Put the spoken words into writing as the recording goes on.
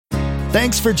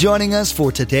Thanks for joining us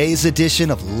for today's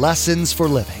edition of Lessons for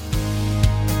Living.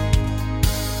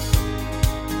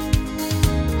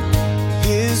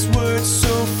 His word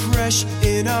so fresh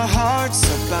in our hearts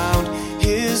abound.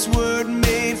 His word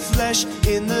made flesh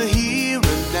in the here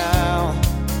and now.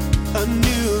 A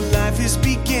new life is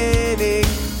beginning.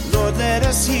 Lord, let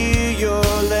us hear your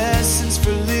lessons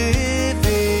for living.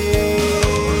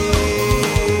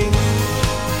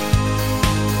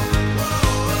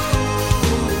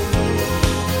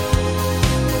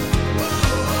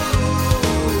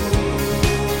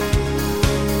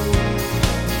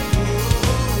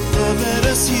 Lord, let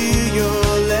us hear your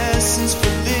lessons for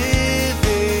living.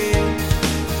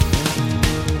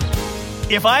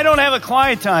 If I don't have a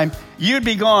quiet time, you'd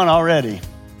be gone already,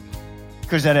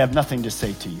 because I'd have nothing to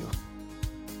say to you.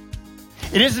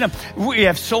 We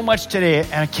have so much today,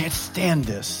 and I can't stand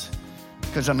this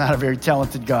because I'm not a very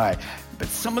talented guy. But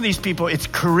some of these people, it's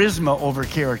charisma over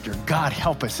character. God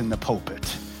help us in the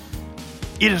pulpit.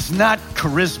 It is not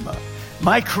charisma.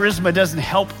 My charisma doesn't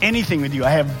help anything with you. I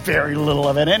have very little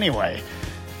of it anyway.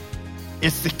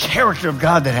 It's the character of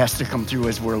God that has to come through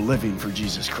as we're living for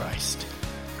Jesus Christ.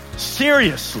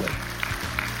 Seriously.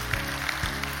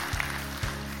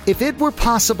 If it were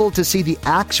possible to see the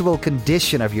actual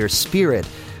condition of your spirit,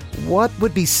 what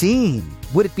would be seen?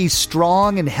 Would it be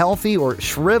strong and healthy or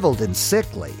shriveled and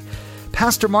sickly?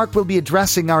 Pastor Mark will be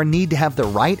addressing our need to have the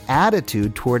right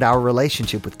attitude toward our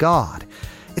relationship with God.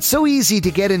 It's so easy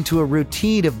to get into a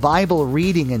routine of Bible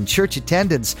reading and church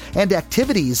attendance and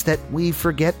activities that we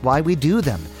forget why we do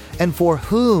them and for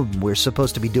whom we're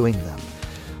supposed to be doing them.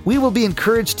 We will be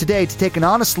encouraged today to take an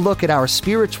honest look at our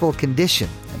spiritual condition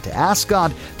and to ask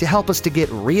God to help us to get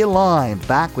realigned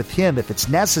back with Him if it's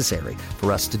necessary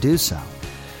for us to do so.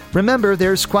 Remember,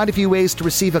 there's quite a few ways to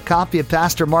receive a copy of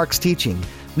Pastor Mark's teaching.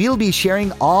 We'll be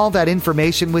sharing all that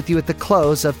information with you at the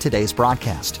close of today's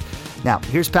broadcast. Now,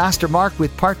 here's Pastor Mark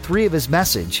with part 3 of his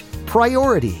message,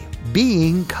 Priority,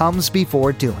 Being Comes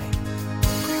Before Doing.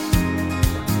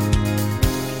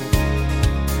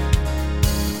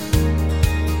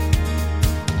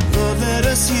 Let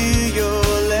us hear your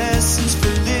lessons for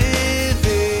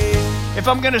living. If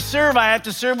I'm going to serve, I have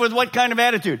to serve with what kind of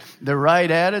attitude? The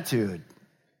right attitude.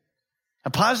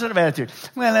 A positive attitude.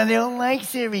 Well, I don't like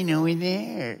serving over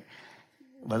there.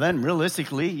 Well, then,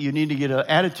 realistically, you need to get an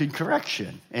attitude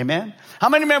correction. Amen? How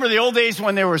many remember the old days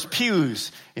when there was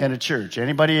pews in a church?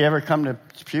 Anybody ever come to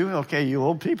pew? Okay, you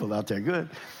old people out there, good.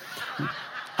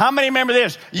 How many remember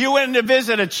this? You went to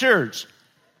visit a church,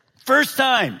 first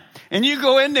time, and you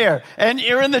go in there, and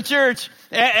you're in the church,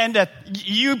 and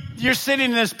you're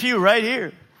sitting in this pew right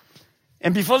here.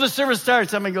 And before the service starts,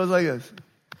 somebody goes like this.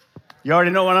 You already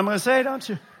know what I'm going to say, don't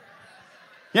you?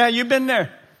 Yeah, you've been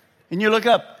there. And you look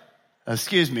up.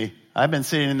 Excuse me, I've been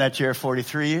sitting in that chair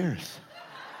 43 years.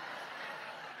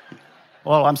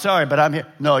 Well, I'm sorry, but I'm here.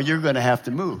 No, you're going to have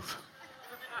to move.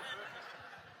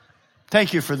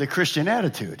 Thank you for the Christian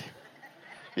attitude.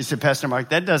 You said, Pastor Mark,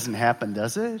 that doesn't happen,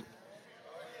 does it?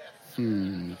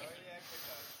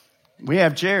 We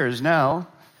have chairs now,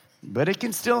 but it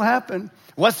can still happen.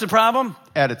 What's the problem?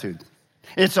 Attitude.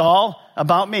 It's all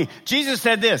about me. Jesus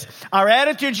said this, our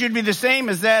attitude should be the same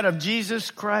as that of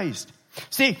Jesus Christ.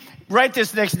 See, write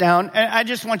this next down, and I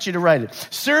just want you to write it.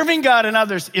 Serving God and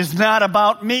others is not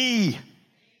about me.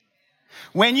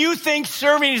 When you think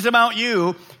serving is about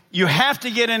you, you have to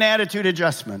get an attitude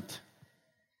adjustment.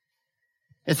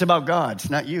 It's about God, it's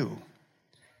not you.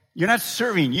 You're not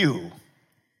serving you.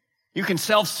 You can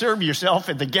self-serve yourself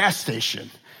at the gas station,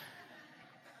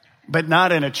 but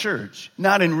not in a church,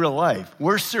 not in real life.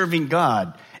 We're serving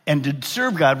God, and to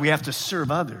serve God, we have to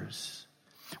serve others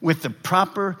with the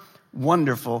proper,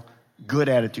 wonderful, good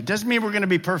attitude. Doesn't mean we're going to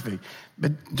be perfect,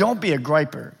 but don't be a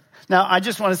griper. Now, I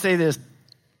just want to say this.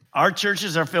 Our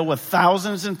churches are filled with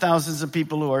thousands and thousands of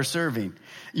people who are serving.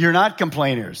 You're not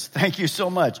complainers. Thank you so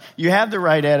much. You have the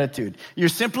right attitude. You're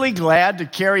simply glad to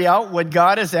carry out what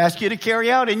God has asked you to carry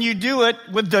out, and you do it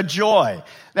with the joy.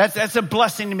 That's a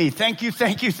blessing to me. Thank you,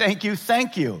 thank you, thank you,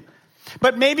 thank you.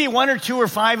 But maybe 1 or 2 or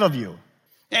 5 of you,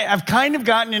 I've kind of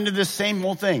gotten into this same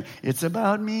old thing. It's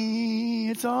about me.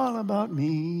 It's all about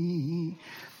me.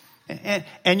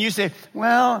 And you say,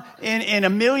 well, in a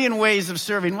million ways of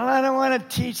serving, well, I don't want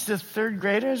to teach the 3rd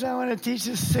graders. I want to teach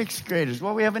the 6th graders.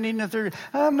 Well, we haven't eaten the 3rd.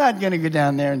 I'm not going to go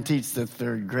down there and teach the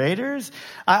 3rd graders.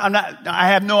 I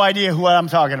have no idea what I'm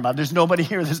talking about. There's nobody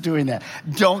here that's doing that.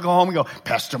 Don't go home and go,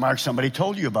 Pastor Mark, somebody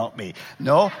told you about me.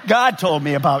 No, God told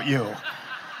me about you.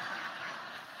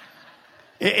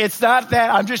 It's not that.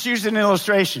 I'm just using an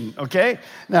illustration, okay?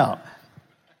 Now,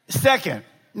 second,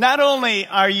 not only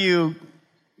are you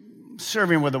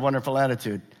serving with a wonderful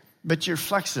attitude, but you're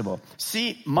flexible.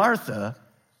 See, Martha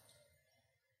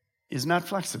is not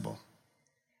flexible.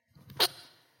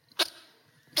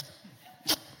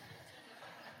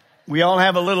 We all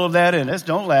have a little of that in us.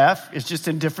 Don't laugh. It's just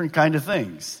in different kind of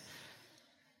things.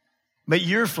 But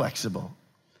you're flexible.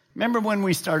 Remember when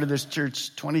we started this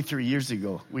church 23 years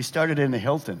ago? We started in the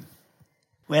Hilton.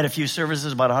 We had a few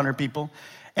services, about 100 people.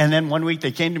 And then one week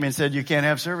they came to me and said, you can't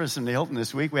have service in the Hilton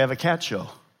this week. We have a cat show.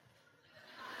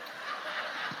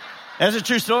 That's a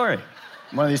true story.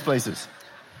 One of these places.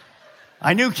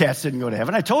 I knew cats didn't go to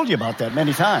heaven. I told you about that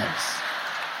many times.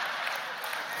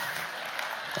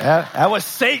 That was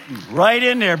Satan right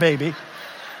in there, baby.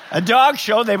 A dog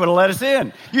show, they would have let us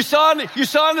in. You saw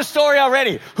in the story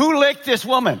already. Who licked this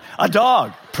woman? A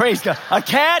dog. Praise God. A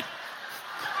cat?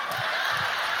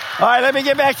 All right, let me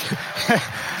get back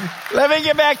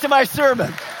to my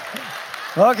sermon.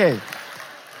 Okay.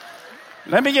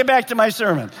 Let me get back to my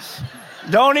sermon.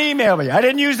 Don't email me. I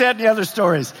didn't use that in the other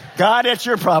stories. God, that's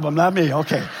your problem, not me.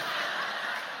 Okay.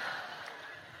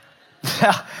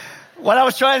 What I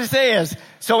was trying to say is,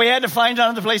 so we had to find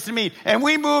another place to meet. And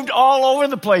we moved all over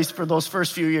the place for those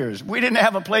first few years. We didn't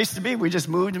have a place to be. We just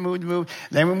moved and moved and moved.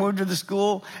 Then we moved to the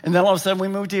school. And then all of a sudden we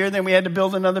moved here. Then we had to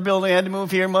build another building. We had to move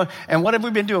here. And what have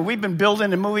we been doing? We've been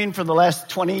building and moving for the last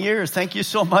 20 years. Thank you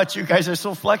so much. You guys are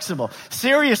so flexible.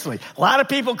 Seriously. A lot of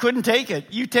people couldn't take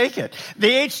it. You take it. The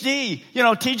HD,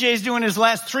 TJ's doing his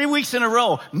last 3 weeks in a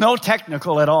row. No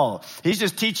technical at all. He's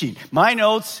just teaching my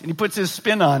notes and he puts his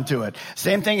spin onto it.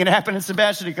 Same thing had happened in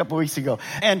Sebastian a couple weeks ago.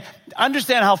 And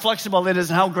understand how flexible it is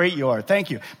and how great you are.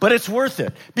 Thank you. But it's worth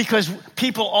it because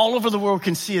people all over the world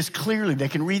can see us clearly. They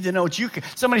can read the notes.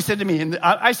 Somebody said to me,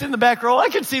 I sit in the back row, I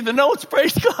can see the notes.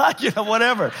 Praise God.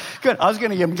 Whatever. Good. I was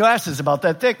going to give him glasses about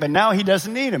that thick, but now he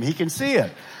doesn't need them. He can see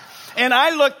it. And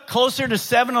I look closer to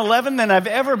 7-Eleven than I've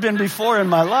ever been before in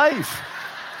my life.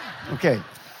 Okay.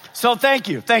 So thank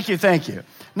you. Thank you. Thank you.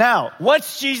 Now,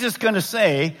 what's Jesus going to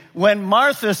say when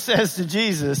Martha says to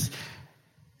Jesus,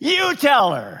 you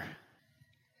tell her?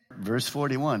 Verse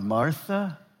 41,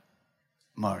 Martha,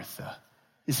 Martha.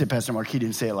 You said, Pastor Mark, he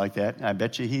didn't say it like that. I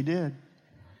bet you he did.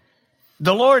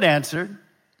 The Lord answered,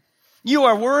 you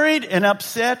are worried and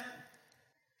upset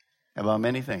about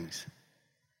many things.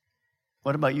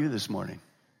 What about you this morning?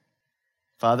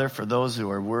 Father, for those who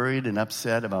are worried and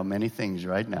upset about many things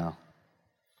right now,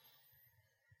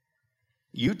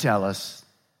 you tell us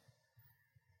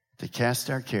to cast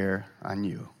our care on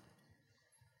you.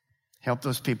 Help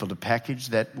those people to package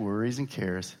that worries and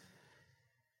cares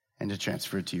and to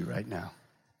transfer it to you right now.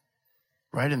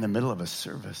 Right in the middle of a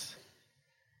service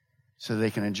so they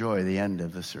can enjoy the end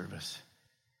of the service.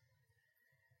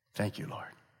 Thank you, Lord.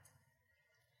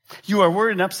 You are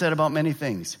worried and upset about many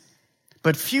things,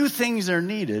 but few things are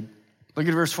needed. Look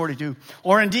at verse 42.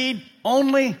 Or indeed,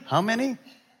 only, how many?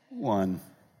 One.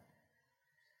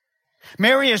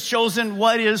 Mary has chosen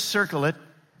what is, circle it,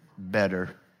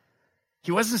 better.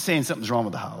 He wasn't saying something's wrong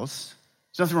with the house.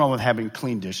 There's nothing wrong with having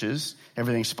clean dishes,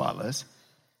 everything spotless.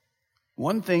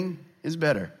 One thing is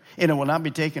better, and it will not be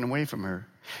taken away from her.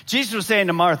 Jesus was saying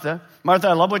to Martha, Martha,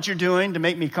 I love what you're doing to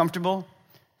make me comfortable,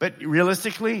 but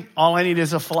realistically, all I need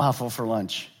is a falafel for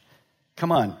lunch.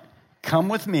 Come on, come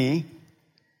with me.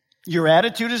 Your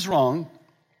attitude is wrong,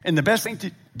 and the best thing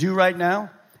to do right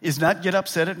now is not get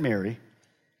upset at Mary,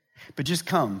 but just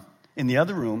come in the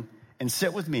other room and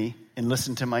sit with me and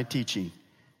listen to my teaching.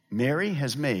 Mary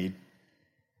has made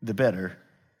the better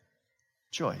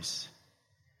choice.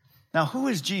 Now, who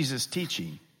is Jesus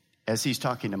teaching as he's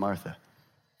talking to Martha?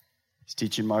 He's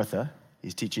teaching Martha.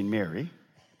 He's teaching Mary.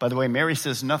 By the way, Mary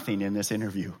says nothing in this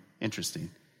interview. Interesting.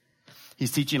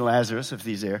 He's teaching Lazarus, if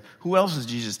he's there. Who else is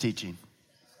Jesus teaching?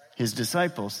 His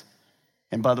disciples.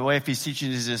 And by the way, if he's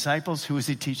teaching his disciples, who is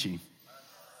he teaching?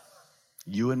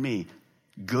 You and me.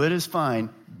 Good is fine.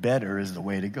 Better is the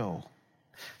way to go.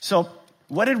 So,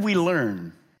 what did we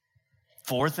learn?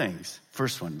 4 things.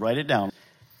 First one, write it down.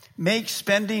 Make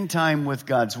spending time with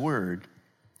God's Word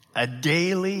a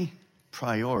daily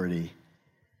priority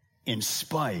in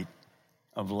spite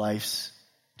of life's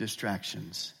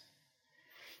distractions.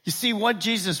 You see, what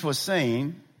Jesus was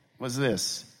saying was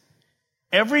this.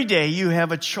 Every day you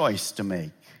have a choice to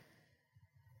make.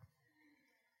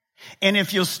 And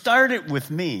if you'll start it with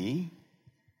me,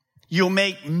 you'll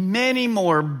make many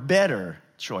more better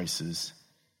choices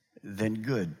than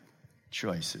good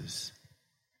choices.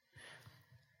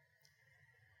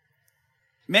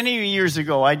 Many years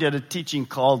ago, I did a teaching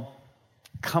called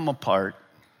Come Apart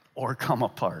or Come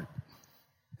Apart.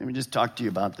 Let me just talk to you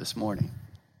about this morning.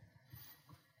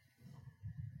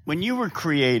 When you were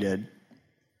created,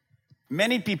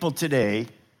 many people today,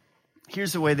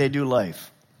 here's the way they do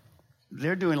life.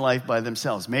 they're doing life by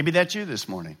themselves. Maybe that's you this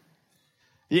morning.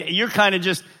 You're kind of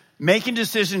just making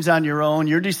decisions on your own.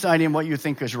 You're deciding what you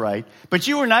think is right. But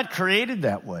you were not created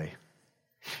that way.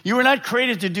 You were not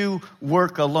created to do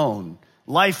work alone,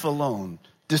 life alone,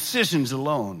 decisions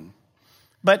alone.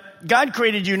 But God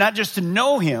created you not just to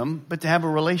know him, but to have a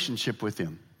relationship with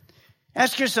him.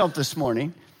 Ask yourself this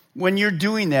morning, when you're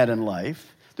doing that in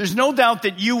life, there's no doubt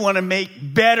that you want to make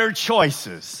better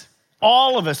choices.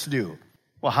 All of us do.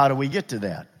 Well, how do we get to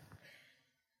that?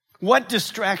 What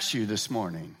distracts you this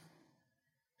morning?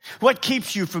 What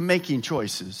keeps you from making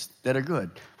choices that are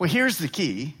good? Well, here's the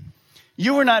key.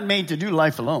 You were not made to do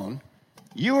life alone.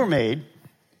 You were made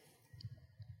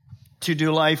to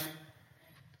do life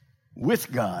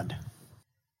with God.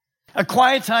 A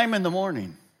quiet time in the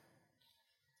morning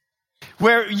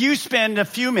where you spend a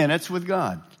few minutes with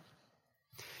God.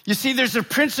 You see, there's a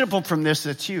principle from this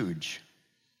that's huge.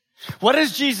 What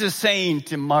is Jesus saying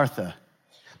to Martha?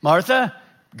 Martha,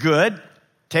 good,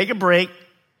 take a break,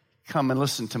 come and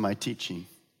listen to my teaching.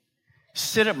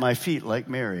 Sit at my feet like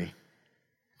Mary.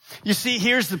 You see,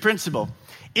 here's the principle.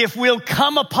 If we'll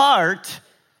come apart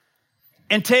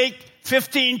and take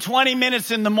 15, 20 minutes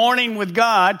in the morning with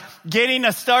God, getting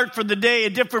a start for the day, a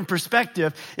different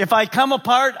perspective. If I come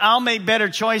apart, I'll make better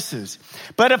choices.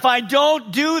 But if I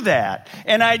don't do that,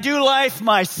 and I do life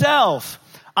myself,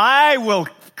 I will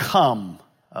come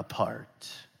apart.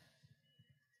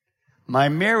 My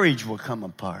marriage will come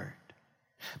apart.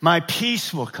 My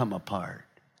peace will come apart.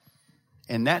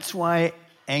 And that's why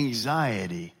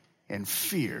anxiety and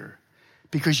fear,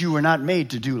 because you were not made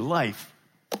to do life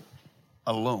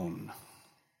alone.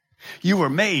 You were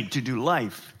made to do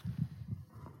life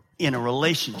in a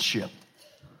relationship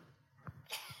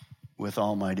with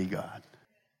Almighty God.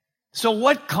 So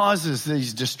what causes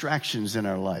these distractions in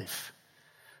our life?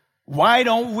 Why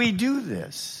don't we do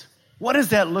this? What does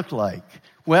that look like?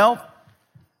 Well,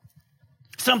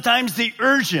 sometimes the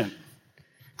urgent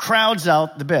crowds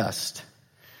out the best.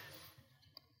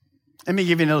 Let me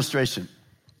give you an illustration.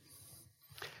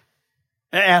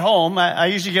 At home, I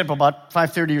usually get up about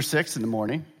 5:30 or 6 in the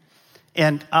morning,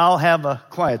 and I'll have a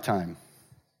quiet time.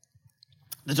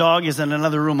 The dog is in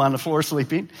another room on the floor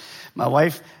sleeping. My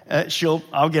wife,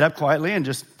 I'll get up quietly and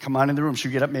just come on in the room.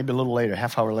 She'll get up maybe a little later,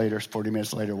 half hour later, 40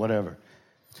 minutes later, whatever.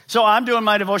 So I'm doing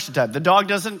my devotion time. The dog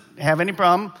doesn't have any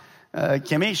problem.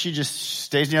 Kimmy, she just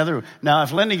stays in the other room. Now,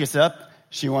 if Linda gets up,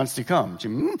 she wants to come.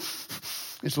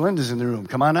 It's Linda's in the room.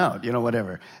 Come on out,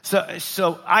 whatever.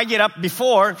 So I get up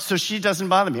before, so she doesn't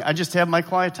bother me. I just have my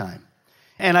quiet time.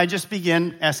 And I just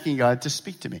begin asking God to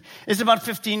speak to me. It's about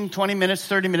 15, 20 minutes,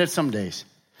 30 minutes some days.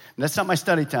 And that's not my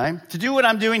study time. To do what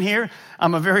I'm doing here,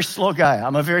 I'm a very slow guy.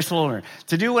 I'm a very slow learner.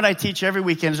 To do what I teach every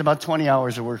weekend is about 20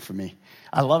 hours of work for me.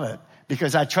 I love it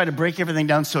because I try to break everything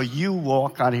down so you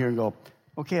walk out of here and go,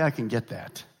 okay, I can get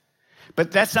that.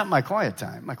 But that's not my quiet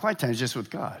time. My quiet time is just with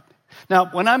God. Now,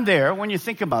 when I'm there, when you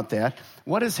think about that,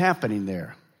 what is happening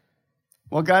there?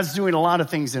 Well, God's doing a lot of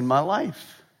things in my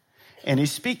life, and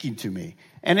he's speaking to me.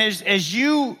 And as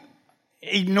you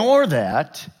ignore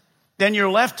that, then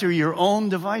you're left to your own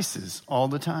devices all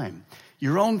the time,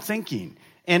 your own thinking,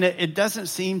 and it doesn't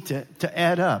seem to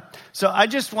add up. So I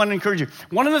just want to encourage you.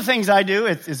 One of the things I do,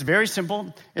 it's very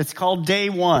simple. It's called Day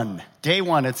One. Day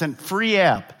One, it's a free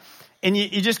app. And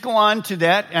you just go on to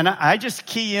that, and I just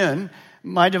key in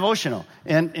my devotional.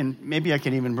 And maybe I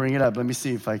can even bring it up. Let me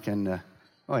see if I can.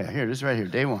 Here it is right here,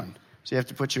 Day One. So you have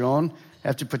to put your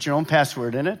own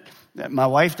password in it. My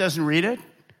wife doesn't read it.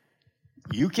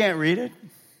 You can't read it.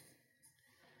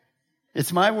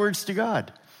 It's my words to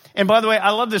God. And by the way,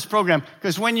 I love this program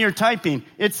because when you're typing,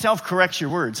 it self-corrects your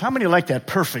words. How many like that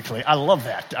perfectly? I love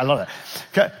that.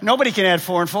 Nobody can add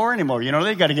 4 and 4 anymore.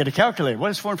 They got to get a calculator.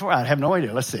 What is 4 and 4? I have no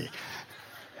idea. Let's see.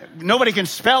 Nobody can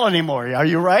spell anymore. Are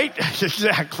you right?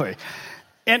 Exactly.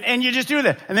 And you just do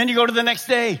that. And then you go to the next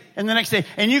day and the next day.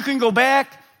 And you can go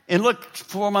back and look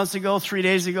 4 months ago, 3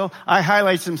 days ago. I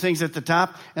highlight some things at the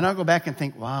top. And I'll go back and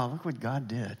think, wow, look what God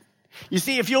did. You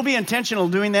see, if you'll be intentional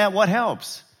doing that, what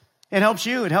helps? It helps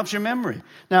you. It helps your memory.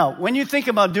 Now, when you think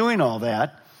about doing all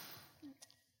that,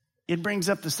 it brings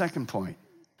up the second point.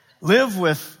 Live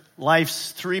with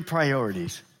life's 3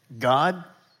 priorities: God,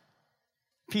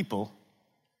 people,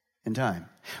 and time.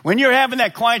 When you're having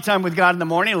that quiet time with God in the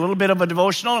morning, a little bit of a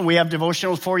devotional, and we have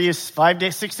devotionals for you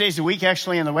 6 days a week,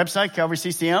 actually, on the website, Calvary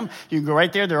CCM. You can go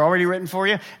right there. They're already written for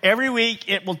you. Every week,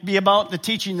 it will be about the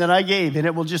teaching that I gave, and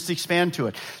it will just expand to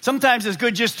it. Sometimes it's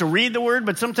good just to read the word,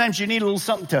 but sometimes you need a little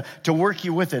something to work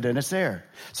you with it, and it's there.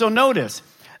 So notice,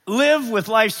 live with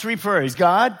life's 3 priorities.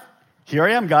 God, here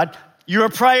I am, God. You're a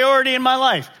priority in my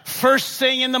life. First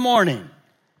thing in the morning.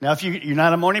 Now, if you're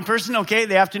not a morning person, okay,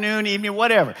 the afternoon, evening,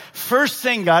 whatever. First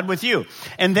thing, God, with you.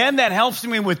 And then that helps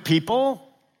me with people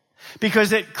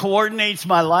because it coordinates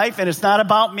my life and it's not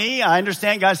about me. I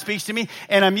understand God speaks to me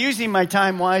and I'm using my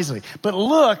time wisely. But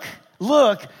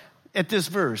look at this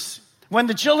verse. When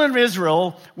the children of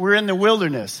Israel were in the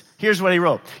wilderness, here's what he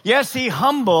wrote. Yes, he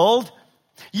humbled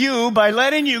you by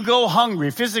letting you go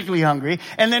hungry, physically hungry,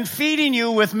 and then feeding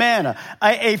you with manna,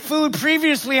 a food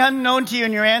previously unknown to you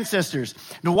and your ancestors.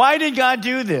 Now, why did God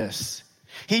do this?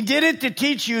 He did it to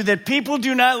teach you that people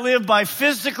do not live by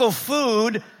physical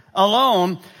food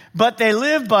alone, but they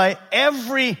live by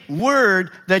every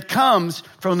word that comes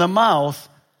from the mouth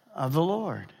of the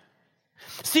Lord.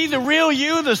 See, the real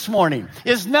you this morning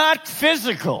is not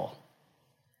physical.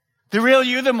 The real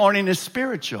you this morning is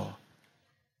spiritual.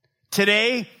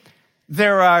 Today,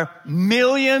 there are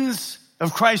millions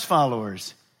of Christ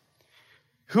followers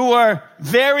who are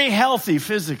very healthy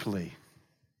physically,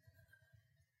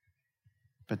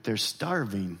 but they're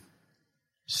starving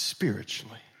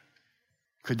spiritually.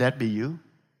 Could that be you?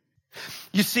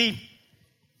 You see,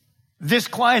 this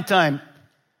quiet time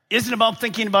isn't about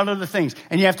thinking about other things,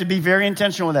 and you have to be very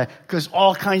intentional with that because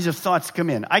all kinds of thoughts come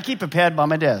in. I keep a pad by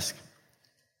my desk.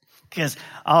 Because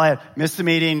I'll miss the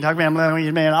meeting, talk about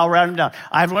man, I'll write them down.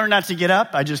 I've learned not to get up.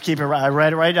 I just I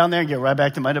write it right down there and get right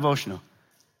back to my devotional.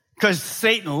 Because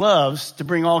Satan loves to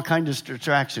bring all kinds of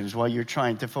distractions while you're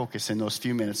trying to focus in those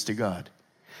few minutes to God.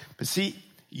 But see,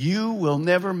 you will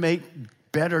never make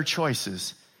better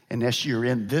choices unless you're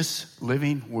in this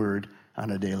living word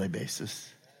on a daily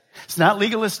basis. It's not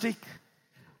legalistic.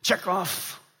 Check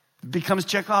off. If it becomes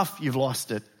check off, you've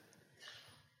lost it.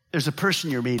 There's a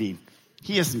person you're meeting.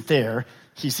 He isn't there.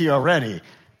 He's here already.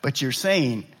 But you're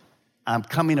saying, I'm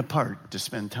coming apart to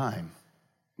spend time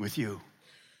with you.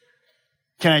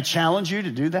 Can I challenge you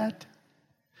to do that?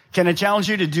 Can I challenge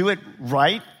you to do it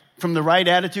right, from the right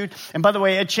attitude? And by the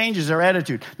way, it changes our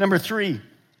attitude. Number 3,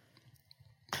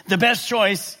 the best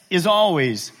choice is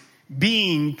always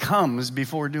being comes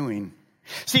before doing.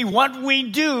 See, what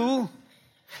we do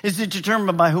is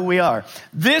determined by who we are.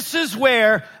 This is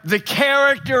where the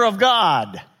character of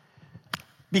God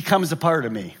becomes a part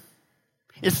of me.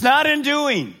 It's not in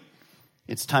doing.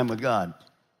 It's time with God.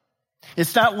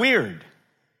 It's not weird.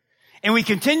 And we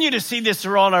continue to see this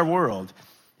around our world.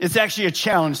 It's actually a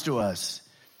challenge to us.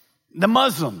 The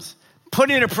Muslims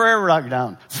putting a prayer rug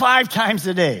down 5 times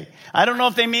a day. I don't know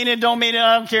if they mean it, don't mean it.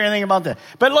 I don't care anything about that.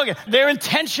 But look, they're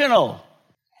intentional.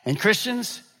 And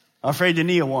Christians are afraid to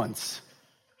kneel once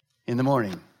in the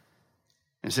morning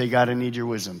and say, God, I need your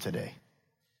wisdom today.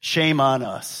 Shame on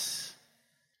us.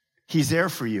 He's there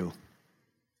for you.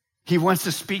 He wants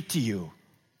to speak to you.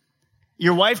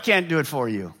 Your wife can't do it for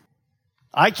you.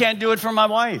 I can't do it for my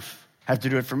wife. I have to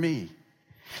do it for me.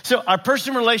 So our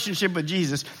personal relationship with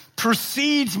Jesus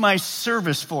precedes my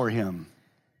service for him.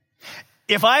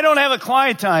 If I don't have a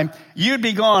quiet time, you'd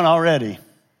be gone already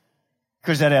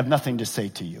because I'd have nothing to say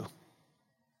to you.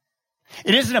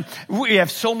 It isn't we have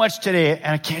so much today,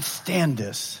 and I can't stand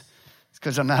this.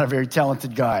 Because I'm not a very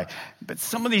talented guy. But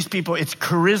some of these people, it's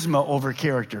charisma over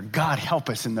character. God help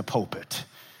us in the pulpit.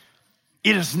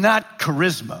 It is not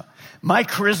charisma. My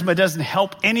charisma doesn't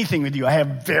help anything with you. I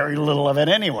have very little of it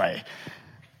anyway.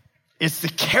 It's the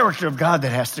character of God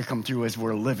that has to come through as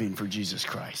we're living for Jesus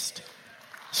Christ.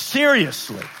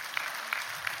 Seriously.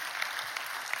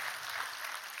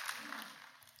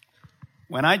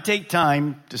 When I take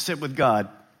time to sit with God,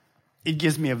 it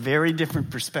gives me a very different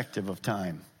perspective of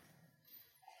time.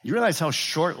 You realize how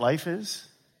short life is?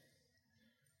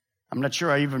 I'm not sure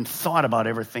I even thought about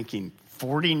ever thinking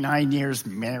 49 years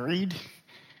married.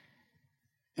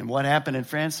 And what happened in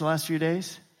France the last few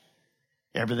days?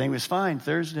 Everything was fine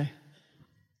Thursday.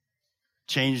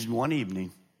 Changed in one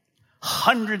evening.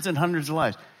 Hundreds and hundreds of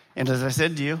lives. And as I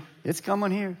said to you, it's coming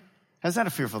here. That's not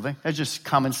a fearful thing. That's just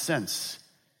common sense.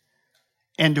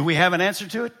 And do we have an answer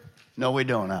to it? No, we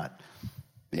do not.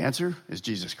 The answer is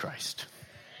Jesus Christ.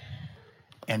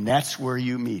 And that's where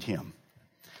you meet him.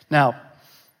 Now,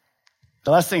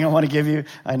 the last thing I want to give you,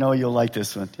 I know you'll like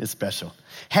this one. It's special.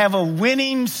 Have a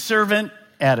winning servant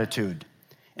attitude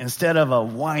instead of a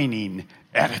whining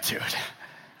attitude.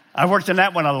 I worked on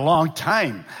that one a long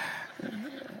time.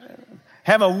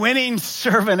 Have a winning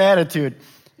servant attitude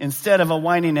instead of a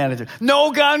whining attitude.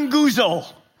 No ganguzo.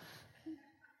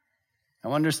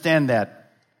 Now understand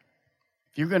that.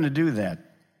 If you're going to do that,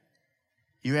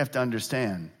 you have to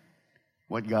understand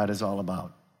what God is all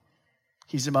about.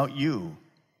 He's about you.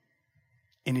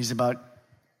 And he's about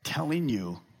telling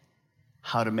you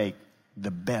how to make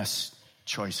the best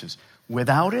choices.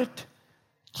 Without it,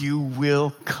 you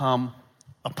will come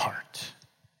apart.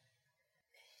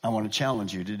 I want to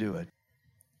challenge you to do it.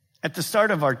 At the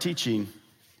start of our teaching,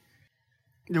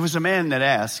 there was a man that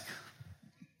asked,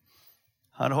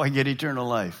 how do I get eternal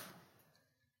life?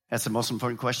 That's the most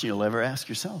important question you'll ever ask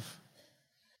yourself.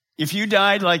 If you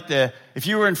died if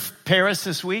you were in Paris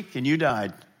this week and you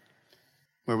died,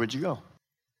 where would you go?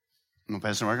 Well,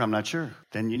 Pastor Mark, I'm not sure.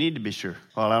 Then you need to be sure.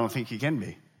 Well, I don't think you can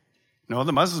be. No,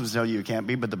 the Muslims tell you can't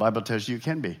be, but the Bible tells you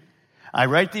can be. I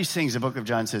write these things, the book of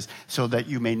John says, so that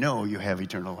you may know you have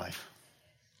eternal life.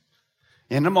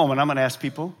 In a moment, I'm going to ask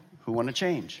people who want to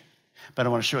change. But I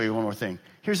want to show you one more thing.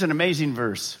 Here's an amazing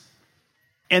verse.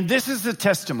 And this is the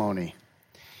testimony.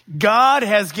 God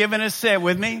has given us, say it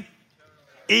with me,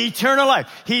 eternal life.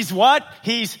 He's what?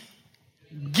 He's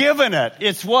given it.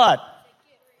 It's what?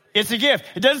 It's a gift.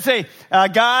 It doesn't say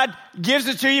God gives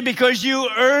it to you because you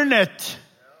earn it.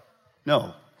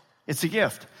 No, it's a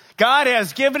gift. God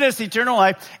has given us eternal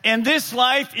life, and this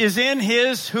life is in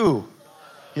His who?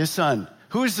 His Son.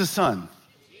 Who is the Son?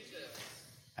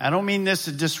 I don't mean this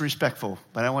as disrespectful,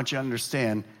 but I want you to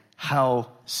understand how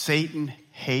Satan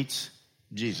hates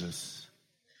Jesus.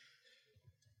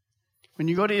 When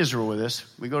you go to Israel with us,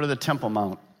 we go to the Temple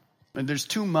Mount, and there's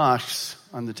 2 mosques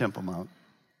on the Temple Mount.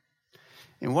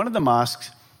 In one of the mosques,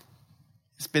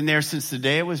 it's been there since the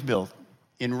day it was built.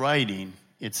 In writing,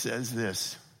 it says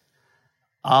this: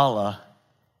 Allah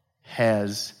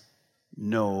has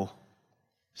no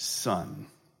son.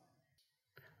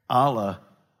 Allah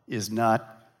is not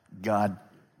God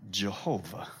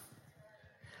Jehovah.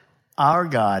 Our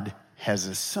God has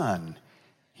a son.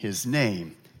 His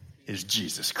name is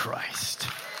Jesus Christ.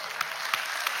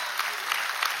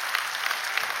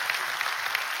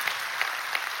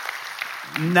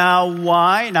 Now,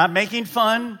 why? Not making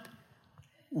fun.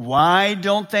 Why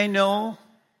don't they know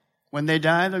when they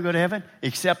die they'll go to heaven?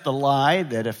 Except the lie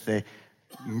that if they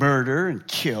murder and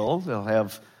kill, they'll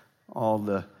have all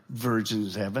the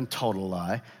virgins of heaven. Total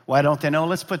lie. Why don't they know?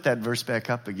 Let's put that verse back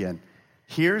up again.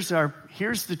 Here's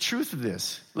the truth of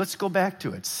this. Let's go back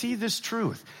to it. See this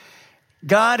truth.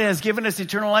 God has given us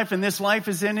eternal life, and this life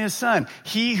is in His Son.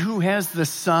 He who has the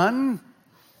Son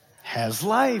has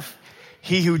life.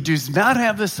 He who does not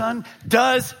have the Son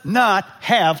does not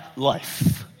have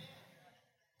life.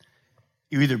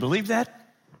 You either believe that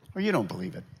or you don't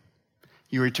believe it.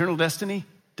 Your eternal destiny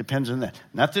depends on that.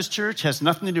 Not this church, has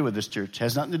nothing to do with this church,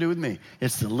 has nothing to do with me.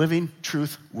 It's the living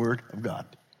truth word of God.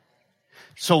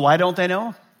 So why don't they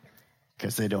know?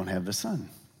 Because they don't have the Son.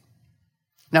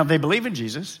 Now, they believe in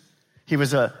Jesus. He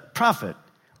was a prophet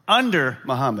under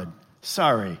Muhammad.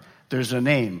 Sorry, there's a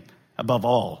name above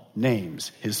all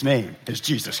names. His name is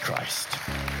Jesus Christ.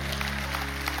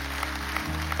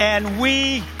 And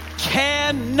we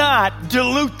cannot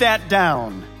dilute that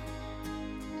down.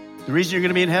 The reason you're going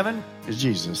to be in heaven is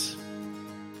Jesus.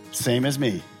 Same as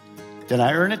me. Did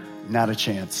I earn it? Not a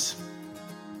chance.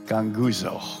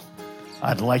 Ganguzo.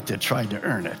 I'd like to try to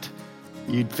earn it.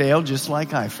 You'd fail just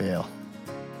like I fail.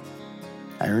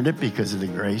 I earned it because of the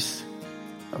grace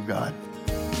of God.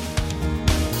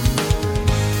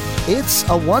 It's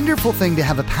a wonderful thing to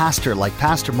have a pastor like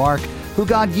Pastor Mark, who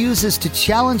God uses to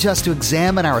challenge us to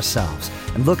examine ourselves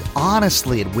and look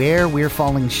honestly at where we're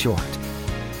falling short.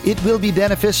 It will be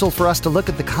beneficial for us to look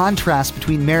at the contrast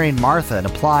between Mary and Martha and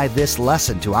apply this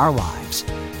lesson to our lives.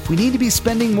 If we need to be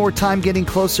spending more time getting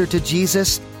closer to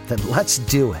Jesus, then let's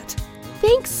do it.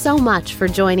 Thanks so much for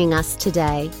joining us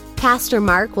today. Pastor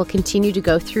Mark will continue to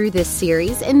go through this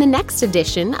series in the next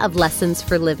edition of Lessons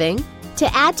for Living.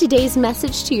 To add today's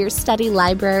message to your study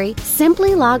library,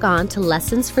 simply log on to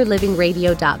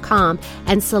lessonsforlivingradio.com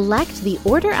and select the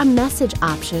Order a Message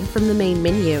option from the main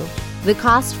menu. The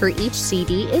cost for each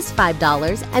CD is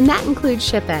 $5, and that includes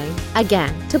shipping.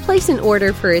 Again, to place an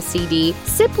order for a CD,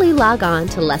 simply log on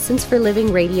to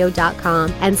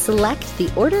lessonsforlivingradio.com and select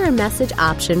the Order a Message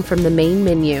option from the main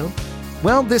menu.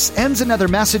 Well, this ends another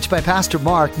message by Pastor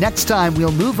Mark. Next time,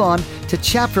 we'll move on to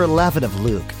chapter 11 of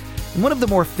Luke. In one of the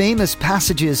more famous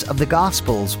passages of the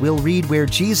Gospels, we'll read where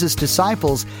Jesus'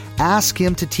 disciples ask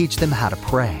Him to teach them how to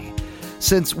pray.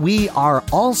 Since we are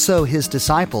also His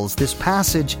disciples, this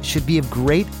passage should be of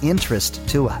great interest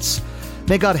to us.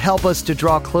 May God help us to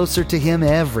draw closer to Him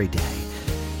every day.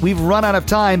 We've run out of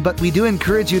time, but we do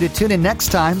encourage you to tune in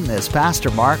next time as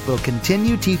Pastor Mark will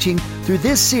continue teaching through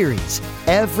this series,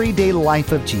 Everyday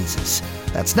Life of Jesus.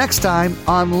 That's next time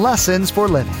on Lessons for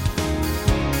Living.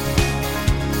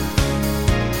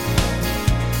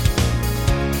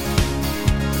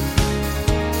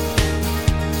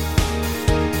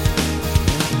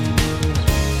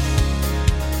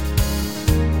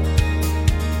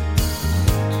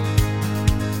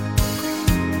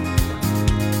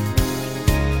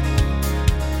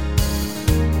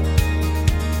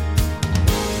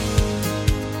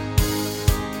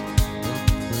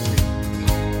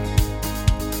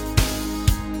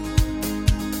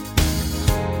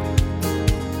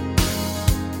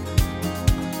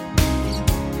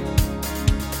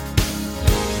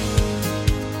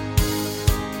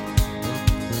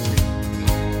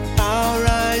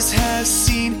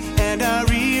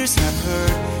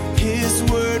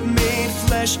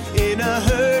 flesh in a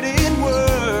hurting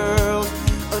world.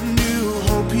 A new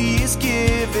hope he is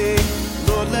giving.